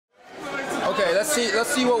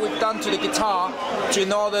let's see what we've done to the guitar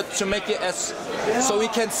in order to make it as so we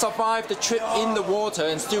can survive the trip in the water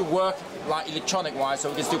and still work like electronic wise, so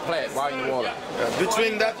we can still play it while in the water.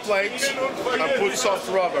 Between that plate, I put soft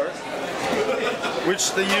rubber,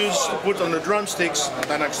 which they use to put on the drumsticks,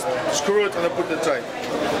 and I screw it and I put the tape.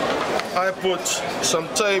 I put some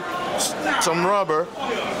tape, some rubber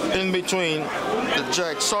in between the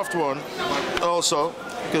jack, soft one also,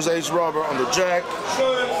 because there's rubber on the jack.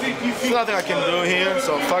 There's nothing I can do here,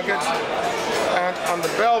 so fuck it. And on the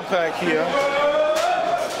bell pack here,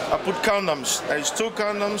 I put condoms. There's 2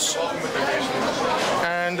 condoms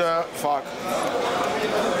and fuck.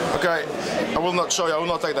 Okay, I will not show you, I will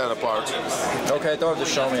not take that apart. Okay, don't have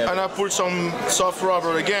to show me. And I put some soft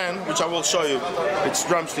rubber again, which I will show you. It's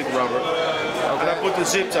drumstick rubber. Okay. And I put the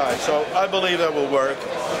zip tie, so I believe that will work.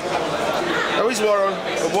 There is water,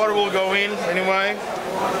 the water will go in anyway.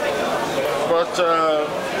 But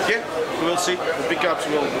yeah, we'll see. The pickups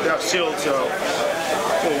will have sealed, so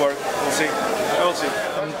it will work. We'll see. We'll see.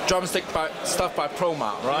 Drumstick stuff by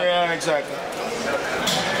ProMart, right? Yeah, exactly.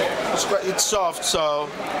 It's soft, so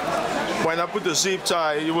when I put the zip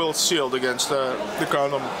tie, it will seal against the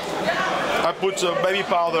condom. I put baby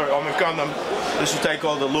powder on the condom just to take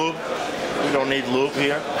all the lube. We don't need lube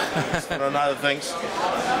here. And other things.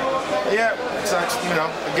 Yeah, it's actually, you know,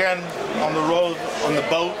 again on the road, on the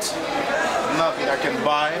boat, nothing I can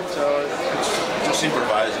buy, so it's just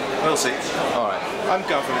improvising. We'll see. All right. I'm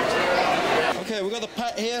confident. Okay, we got the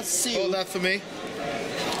pack here sealed. Hold that for me.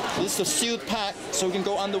 This is a sealed pack, so we can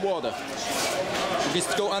go underwater. We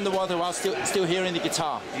can go underwater while still hearing the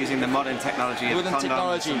guitar. Using the modern technology of modern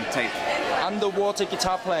technology. tape. Underwater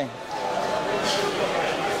guitar playing.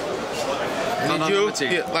 Need you?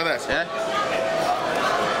 Here, like that. Yeah.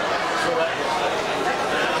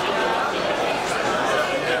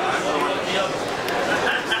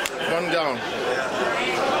 One down.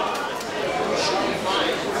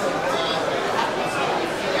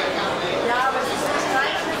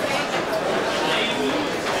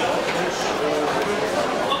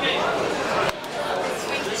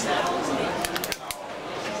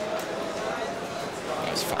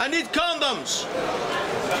 I need condoms.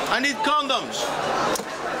 I need condoms.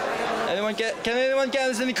 Can anyone get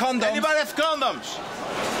us any condoms? Anybody have condoms?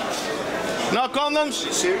 No condoms?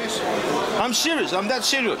 You serious? I'm serious. I'm that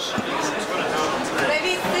serious.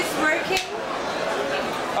 Maybe is this working?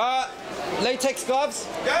 Latex gloves?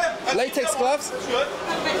 Yeah. Latex gloves? That's good.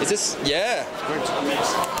 Is this? Yeah.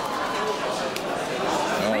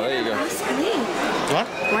 Oh, there you go. Ask me. What?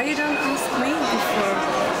 Why you don't ask me before?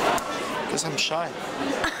 Because I'm shy.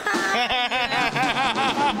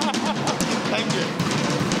 Thank you.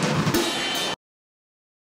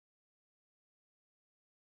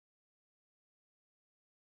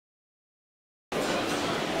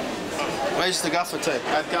 Where's the gaffer tape? I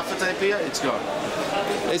have gaffer tape here, it's gone.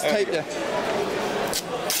 It's tape there.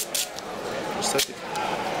 Just take it.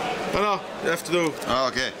 No, you have to do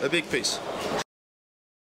okay. a big piece.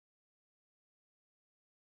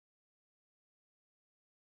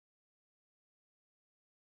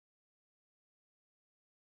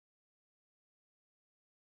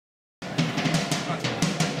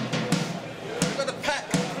 We've got the pack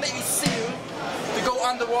completely sealed to go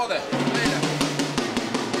underwater.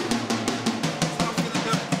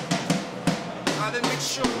 Then make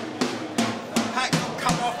sure the pack don't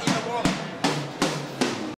come off in the water.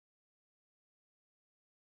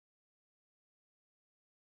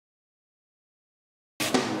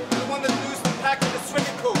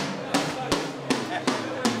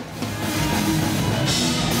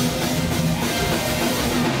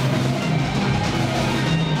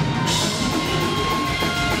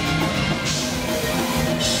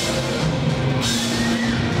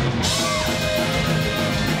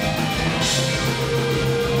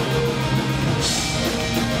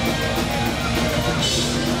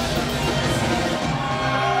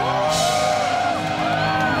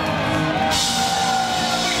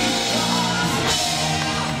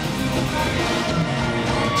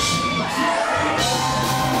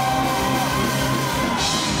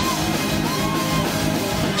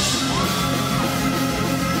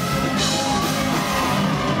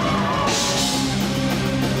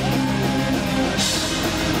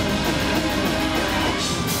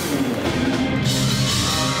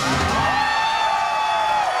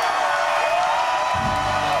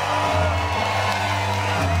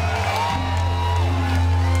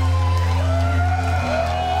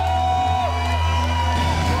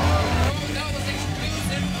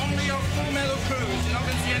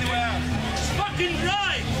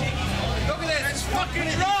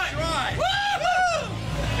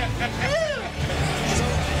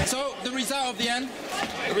 result of the end?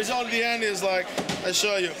 The result of the end is like, I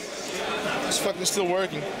show you. It's fucking still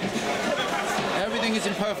working. Everything is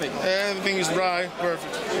imperfect. Everything is dry,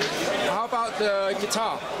 perfect. How about the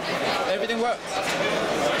guitar? Everything works?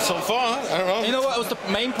 So far, I don't know. You know what was the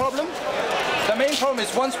main problem? The main problem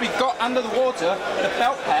is once we got under the water, the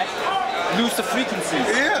belt pack lose the frequency.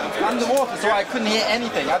 Yeah. Underwater, so I couldn't hear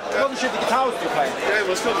anything. I wasn't sure if the guitar was still playing. Yeah, it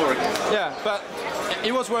was still working. Yeah, but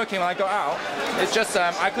it was working when I got out. It's just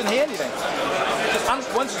I couldn't hear anything.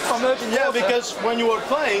 Just once you submerged in water. Yeah, because when you were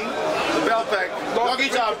playing, the belt pack, your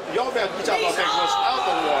guitar belt pack was out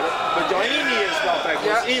of the water, but your in-ear's belt pack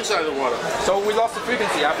was inside the water. So we lost the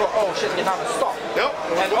frequency. I thought, oh shit, the guitar must stop. Yep.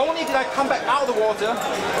 And only did I come back out of the water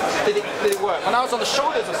did it work. When I was on the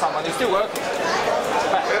shoulders of someone, it still worked.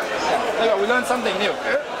 But, yeah. Anyway, we learned something new.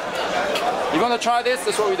 You want to try this?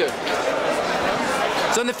 That's what we do.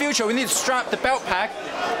 So in the future, we need to strap the belt pack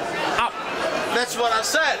up. That's what I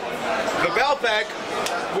said. The belt pack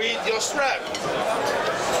with your strap.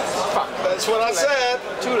 Fuck. That's what I said.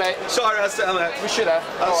 Too late. Sorry, I said that. We should have.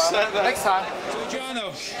 I said that. Next time. So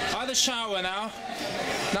Adriano, I had a shower now.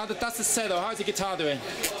 Now the dust is settled, how's the guitar doing?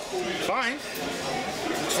 Fine.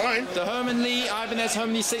 It's fine. The Herman Li, Ibanez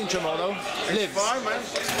Herman Li signature model lives. Fine, man.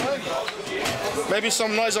 It's fine. Maybe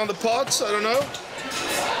some noise on the pods, I don't know.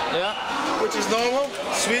 Yeah. Which is normal.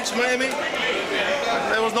 Switch, maybe.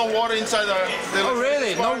 There was no water inside the oh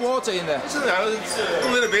really? No water in there? It's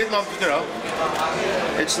a little bit, not, you know.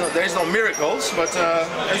 It's not, there's no miracles, but it's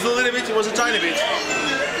a little bit, it was a tiny bit.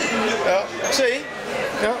 Yeah. See?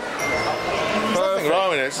 Yeah. Nothing wrong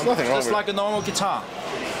with it. There's nothing wrong with it. Just like a normal guitar.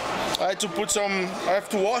 I had to put some, I have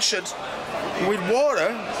to wash it with water.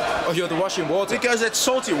 Oh, you had to wash in water? Because it's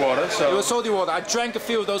salty water, so... It was salty water. I drank a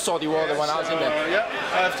few of those salty water when I was in there. Yeah,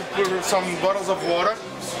 I have to put some bottles of water.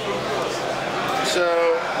 So,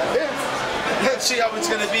 yeah. Let's see how it's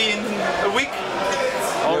going to be in a week.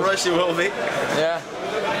 How rusty it will be. Yeah.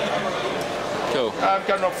 Cool. I'm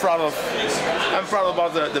kind of proud of, I'm proud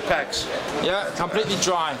about the packs. Yeah, completely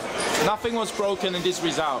dry. Nothing was broken in this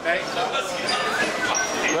result. Hey.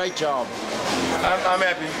 Great job. I'm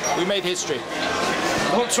happy. We made history.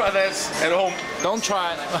 Don't try that at home. Don't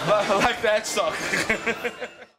try it. Like that stuff.